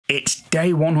It's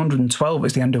day 112,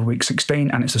 it's the end of week 16,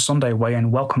 and it's a Sunday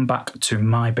weigh-in. Welcome back to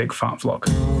my big fat vlog.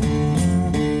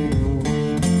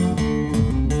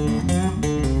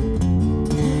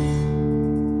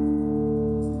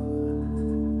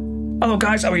 Hello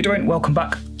guys, how are you doing? Welcome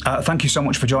back. Thank you so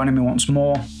much for joining me once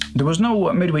more. There was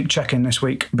no midweek check-in this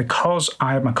week because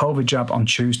I had my COVID jab on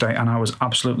Tuesday and I was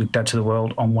absolutely dead to the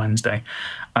world on Wednesday.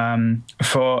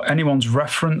 For anyone's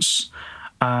reference,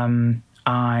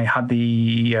 I had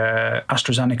the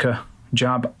AstraZeneca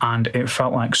jab and it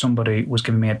felt like somebody was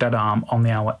giving me a dead arm on the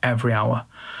hour every hour,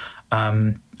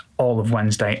 all of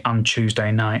Wednesday and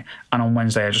Tuesday night. And on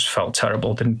Wednesday, I just felt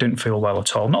terrible. Didn't feel well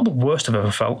at all. Not the worst I've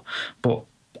ever felt, but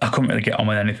I couldn't really get on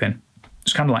with anything.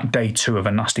 It's kind of like day 2 of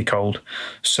a nasty cold.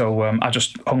 So I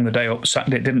just hung the day up,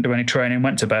 Saturday, didn't do any training,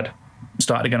 went to bed,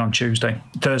 started again on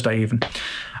Thursday even.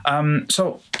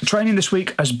 So training this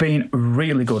week has been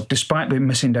really good, despite the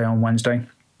missing day on Wednesday.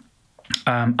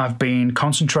 I've been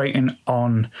concentrating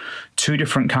on two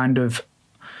different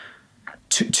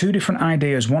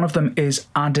ideas. One of them is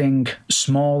adding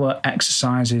smaller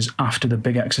exercises after the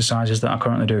big exercises that I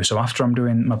currently do. So after I'm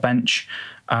doing my bench,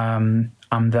 I'm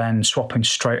then swapping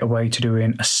straight away to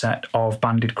doing a set of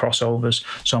banded crossovers.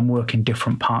 So I'm working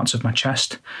different parts of my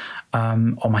chest,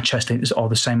 or my chest is all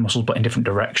the same muscles but in different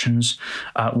directions,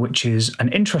 which is an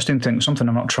interesting thing, something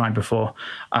I've not tried before.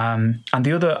 And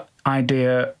the other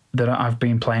idea that I've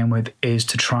been playing with is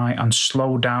to try and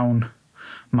slow down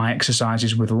my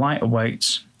exercises with lighter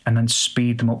weights and then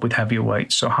speed them up with heavier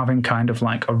weights. So having kind of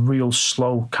like a real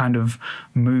slow kind of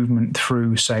movement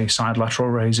through, say, side lateral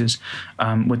raises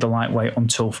with the lightweight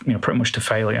until, you know, pretty much to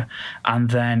failure. And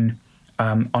then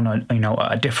on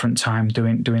a different time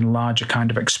doing larger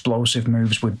kind of explosive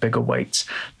moves with bigger weights.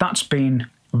 That's been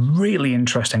really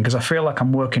interesting because I feel like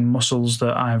I'm working muscles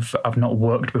that I've not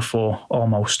worked before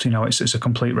almost. You know, it's a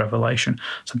complete revelation.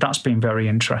 So that's been very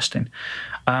interesting.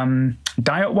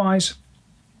 Diet-wise,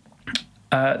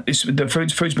 the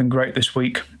food's been great this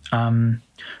week.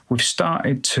 We've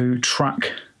started to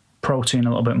track protein a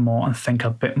little bit more and think a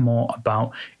bit more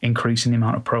about increasing the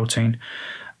amount of protein.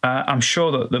 I'm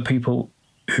sure that the people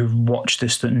who watch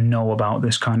this that know about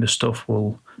this kind of stuff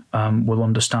will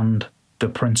understand the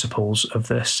principles of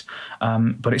this,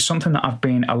 but it's something that I've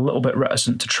been a little bit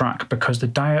reticent to track because the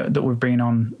diet that we've been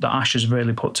on, that Ash has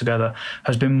really put together,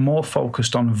 has been more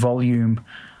focused on volume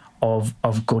of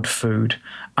good food.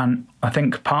 And I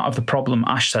think part of the problem,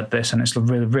 Ash said this, and it's a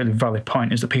really, really valid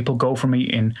point, is that people go from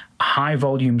eating high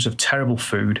volumes of terrible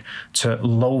food to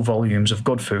low volumes of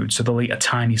good food. So they'll eat a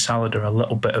tiny salad or a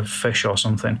little bit of fish or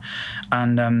something.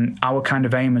 And our kind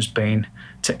of aim has been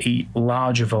to eat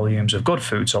larger volumes of good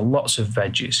food, so lots of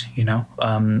veggies, you know,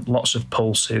 lots of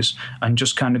pulses, and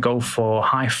just kind of go for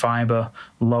high fiber,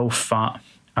 low fat,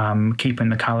 keeping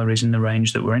the calories in the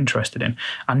range that we're interested in,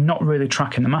 and not really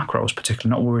tracking the macros,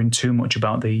 particularly not worrying too much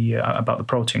about the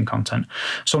protein content.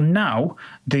 So now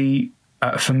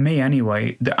for me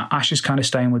anyway, Ash is kind of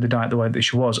staying with the diet the way that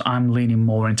she was. I'm leaning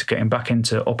more into getting back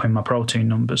into upping my protein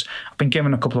numbers. I've been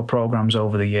given a couple of programs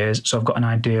over the years, so I've got an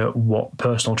idea what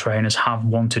personal trainers have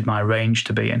wanted my range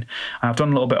to be in. And I've done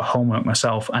a little bit of homework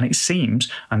myself, and it seems,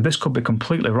 and this could be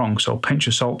completely wrong, so pinch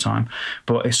of salt time,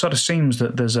 but it sort of seems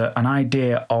that there's an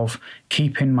idea of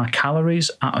keeping my calories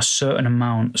at a certain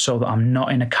amount so that I'm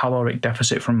not in a caloric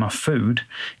deficit from my food,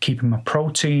 keeping my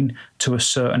protein to a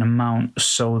certain amount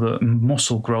so that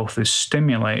muscle growth is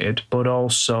stimulated, but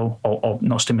also, or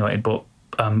not stimulated, but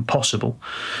possible.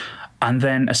 And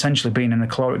then essentially being in a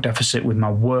caloric deficit with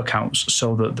my workouts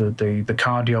so that the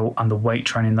cardio and the weight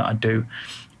training that I do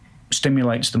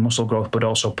stimulates the muscle growth, but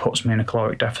also puts me in a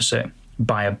caloric deficit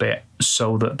by a bit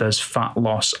so that there's fat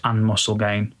loss and muscle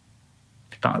gain.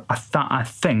 That I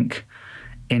think,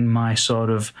 in my sort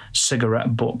of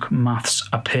cigarette book, maths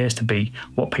appears to be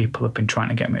what people have been trying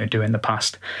to get me to do in the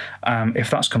past. If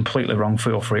that's completely wrong,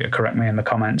 feel free to correct me in the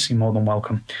comments. You're more than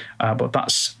welcome. But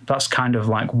that's kind of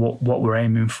like what we're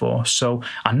aiming for. So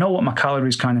I know what my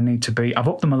calories kind of need to be. I've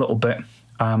upped them a little bit.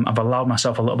 I've allowed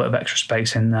myself a little bit of extra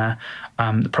space in there.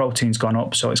 The protein's gone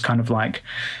up, so it's kind of like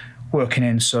working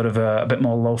in sort of a bit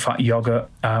more low-fat yogurt.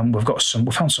 We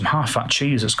found some half-fat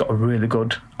cheese that's got a really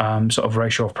good sort of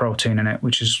ratio of protein in it,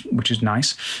 which is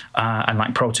nice, and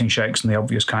like protein shakes and the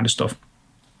obvious kind of stuff.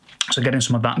 So getting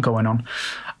some of that going on.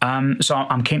 So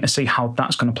I'm keen to see how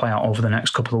that's going to play out over the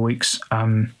next couple of weeks.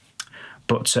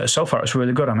 But so far it's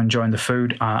really good. I'm enjoying the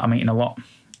food. I'm eating a lot,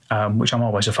 which I'm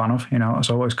always a fan of. You know, that's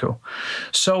always cool.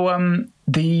 So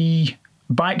the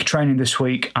bike training this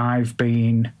week, I've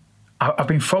been I've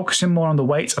been focusing more on the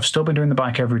weights. I've still been doing the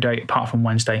bike every day, apart from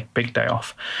Wednesday, big day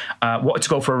off. Wanted to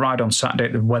go for a ride on Saturday.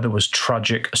 The weather was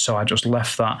tragic, so I just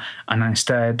left that. And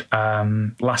instead,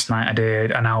 last night I did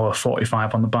an hour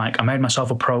 45 on the bike. I made myself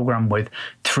a program with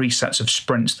 3 sets of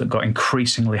sprints that got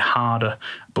increasingly harder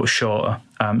but shorter.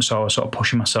 So I was sort of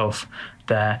pushing myself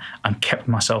there and kept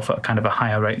myself at kind of a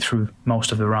higher rate through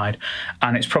most of the ride.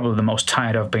 And it's probably the most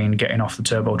tired I've been getting off the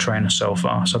turbo trainer so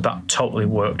far. So that totally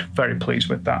worked. Very pleased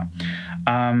with that.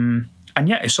 And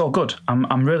yeah, it's all good.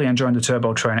 I'm really enjoying the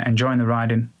turbo trainer, enjoying the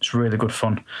riding. It's really good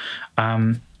fun.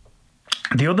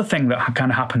 The other thing that kind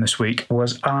of happened this week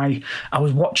was I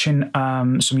was watching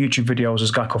some YouTube videos. There's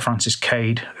a guy called Francis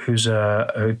Cade who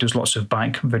does lots of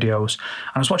bike videos.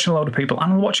 And I was watching a load of people,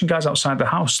 and I was watching guys outside the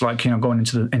house, like, you know, going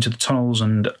into the tunnels,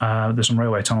 and there's some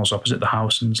railway tunnels opposite the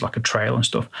house, and there's like a trail and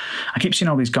stuff. I keep seeing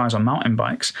all these guys on mountain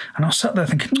bikes, and I was sat there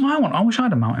thinking, I wish I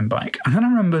had a mountain bike. And then I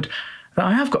remembered that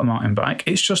I have got a mountain bike.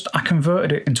 It's just I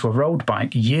converted it into a road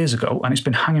bike years ago, and it's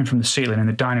been hanging from the ceiling in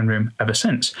the dining room ever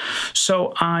since.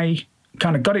 So I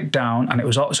kind of got it down, and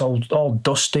it's all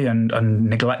dusty and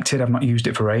neglected. I've not used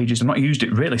it for ages. I've not used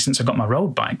it really since I got my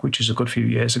road bike, which is a good few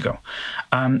years ago.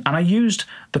 And I used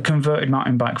the converted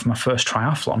mountain bike for my first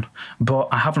triathlon, but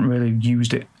I haven't really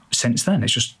used it since then.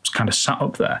 It's just kind of sat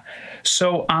up there.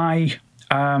 So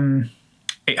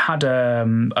it had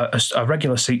a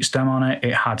regular seat stem on it.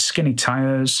 It had skinny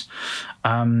tyres.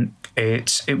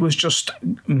 It was just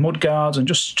mud guards and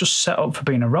just set up for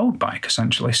being a road bike,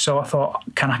 essentially. So I thought,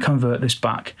 can I convert this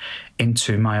back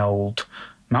into my old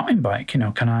mountain bike? You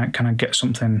know, can I get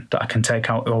something that I can take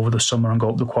out over the summer and go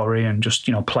up the quarry and just,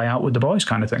 you know, play out with the boys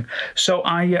kind of thing? So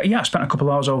I spent a couple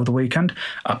of hours over the weekend.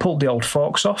 I pulled the old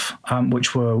forks off,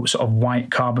 which were sort of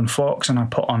white carbon forks, and I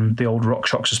put on the old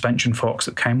RockShox suspension forks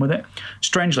that came with it.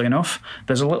 Strangely enough,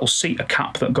 there's a little seat, a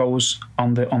cap that goes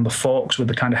on the forks with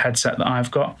the kind of headset that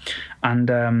I've got, and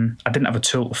I didn't have a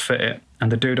tool to fit it.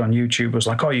 And the dude on YouTube was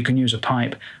like, "Oh, you can use a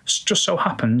pipe." It just so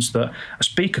happens that a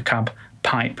speaker cab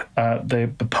pipe,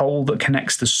 the pole that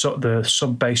connects the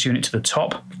sub bass unit to the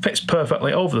top, fits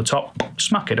perfectly over the top.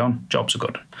 Smack it on, jobs are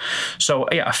good. So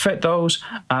yeah, I fit those.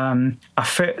 I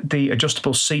fit the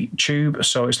adjustable seat tube,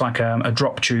 so it's like a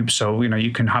drop tube, so you know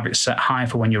you can have it set high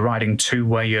for when you're riding to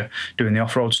where you're doing the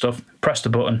off-road stuff. Press the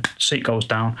button, seat goes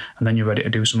down, and then you're ready to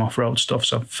do some off-road stuff.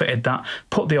 So I fitted that,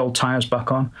 put the old tyres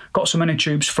back on, got some inner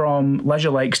tubes from Leisure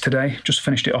Lakes today, just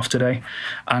finished it off today,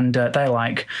 and they're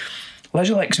like,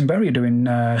 Leisure Lakes in Bury are doing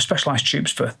specialised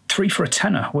tubes for 3 for a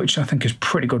tenner, which I think is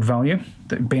pretty good value,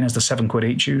 being as the £7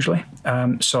 each usually.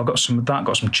 So I got some of that,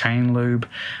 got some chain lube,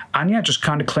 and yeah, just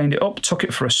kind of cleaned it up, took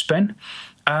it for a spin.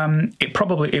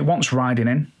 It wants riding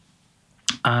in,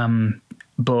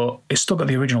 but it's still got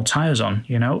the original tyres on,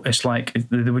 you know? It's like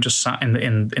they were just sat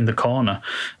in the corner.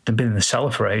 They've been in the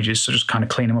cellar for ages, so just kind of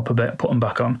clean them up a bit, put them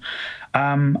back on.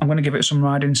 I'm going to give it some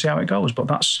riding and see how it goes, but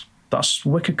that's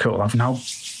wicked cool. I've now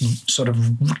sort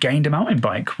of gained a mountain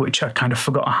bike, which I kind of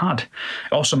forgot I had.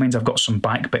 It also means I've got some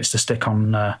bike bits to stick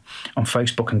on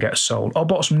Facebook and get sold. I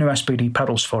bought some new SPD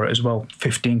pedals for it as well.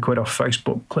 15 quid off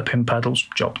Facebook, clip-in pedals,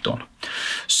 job done.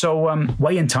 So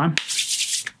weigh-in time.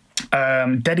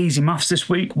 Dead easy maths this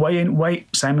week. Weigh-in, weight,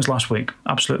 same as last week.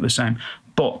 Absolutely the same.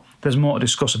 But there's more to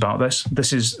discuss about this.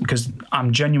 This is because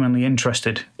I'm genuinely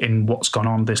interested in what's gone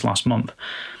on this last month.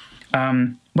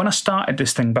 When I started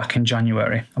this thing back in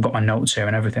January, I've got my notes here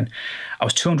and everything, I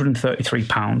was 233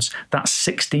 pounds. That's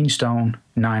 16 stone,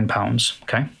 9 pounds,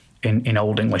 okay, in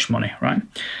old English money, right?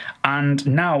 And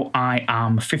now I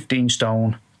am 15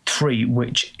 stone, 3,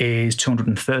 which is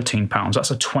 213 pounds.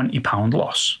 That's a 20 pound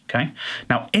loss, okay?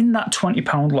 Now, in that 20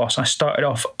 pound loss, I started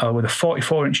off with a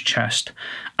 44-inch chest,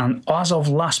 and as of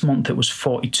last month, it was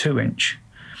 42-inch,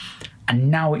 and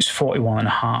now it's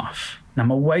 41.5. Now,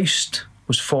 my waist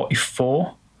was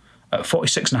 44,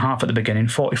 46.5 at the beginning,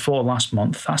 44 last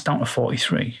month. That's down to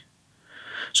 43.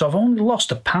 So I've only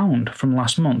lost £1 from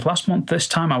last month. Last month, this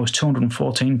time, I was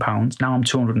 214 pounds. Now I'm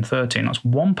 213. That's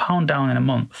 £1 down in a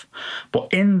month. But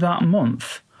in that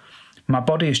month, my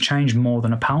body has changed more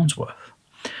than £1's worth.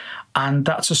 And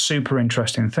that's a super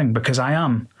interesting thing, because I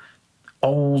am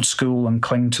old school and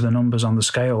cling to the numbers on the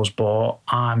scales, but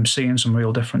I'm seeing some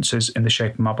real differences in the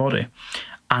shape of my body.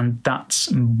 And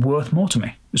that's worth more to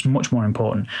me. It's much more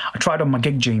important. I tried on my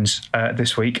gig jeans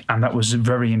this week, and that was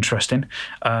very interesting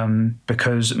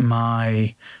because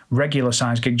my regular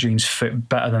size gig jeans fit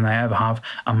better than they ever have,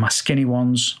 and my skinny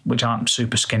ones, which aren't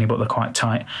super skinny but they're quite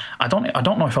tight, I don't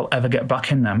know if I'll ever get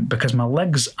back in them, because my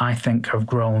legs, I think, have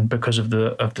grown because of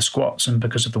the squats and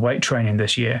because of the weight training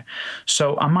this year.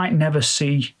 So I might never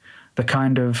see the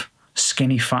kind of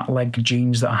skinny fat leg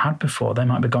jeans that I had before. They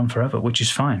might be gone forever, which is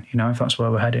fine, you know, if that's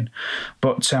where we're heading.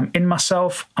 But in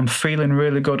myself, I'm feeling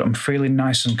really good. I'm feeling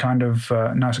nice and kind of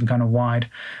wide.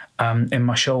 In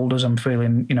my shoulders, I'm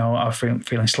feeling, you know,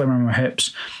 feeling slimmer in my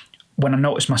hips. When I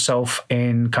notice myself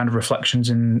in kind of reflections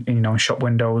in you know, in shop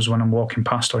windows when I'm walking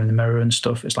past or in the mirror and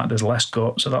stuff, it's like there's less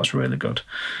gut, so that's really good.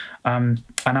 And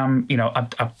I'm, you know,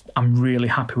 I'm really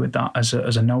happy with that as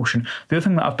a notion. The other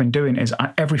thing that I've been doing is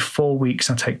every 4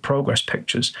 weeks I take progress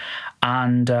pictures,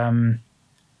 and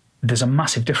there's a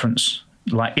massive difference.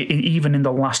 Like even in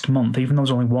the last month, even though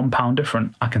there's only £1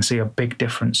 different, I can see a big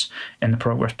difference in the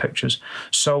progress pictures.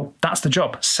 So that's the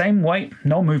job. Same weight,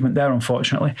 no movement there,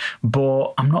 unfortunately,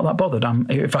 but I'm not that bothered.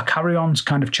 If I carry on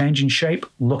kind of changing shape,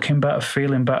 looking better,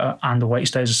 feeling better, and the weight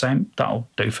stays the same, that'll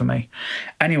do for me.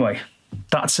 Anyway,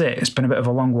 that's it. It's been a bit of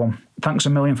a long one. Thanks a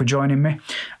million for joining me.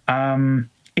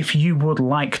 If you would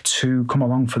like to come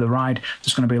along for the ride,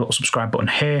 there's going to be a little subscribe button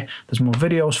here. There's more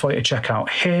videos for you to check out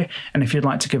here. And if you'd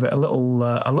like to give it a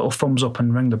little thumbs up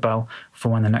and ring the bell for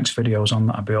when the next video is on,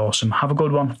 that'd be awesome. Have a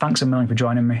good one. Thanks a million for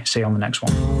joining me. See you on the next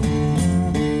one.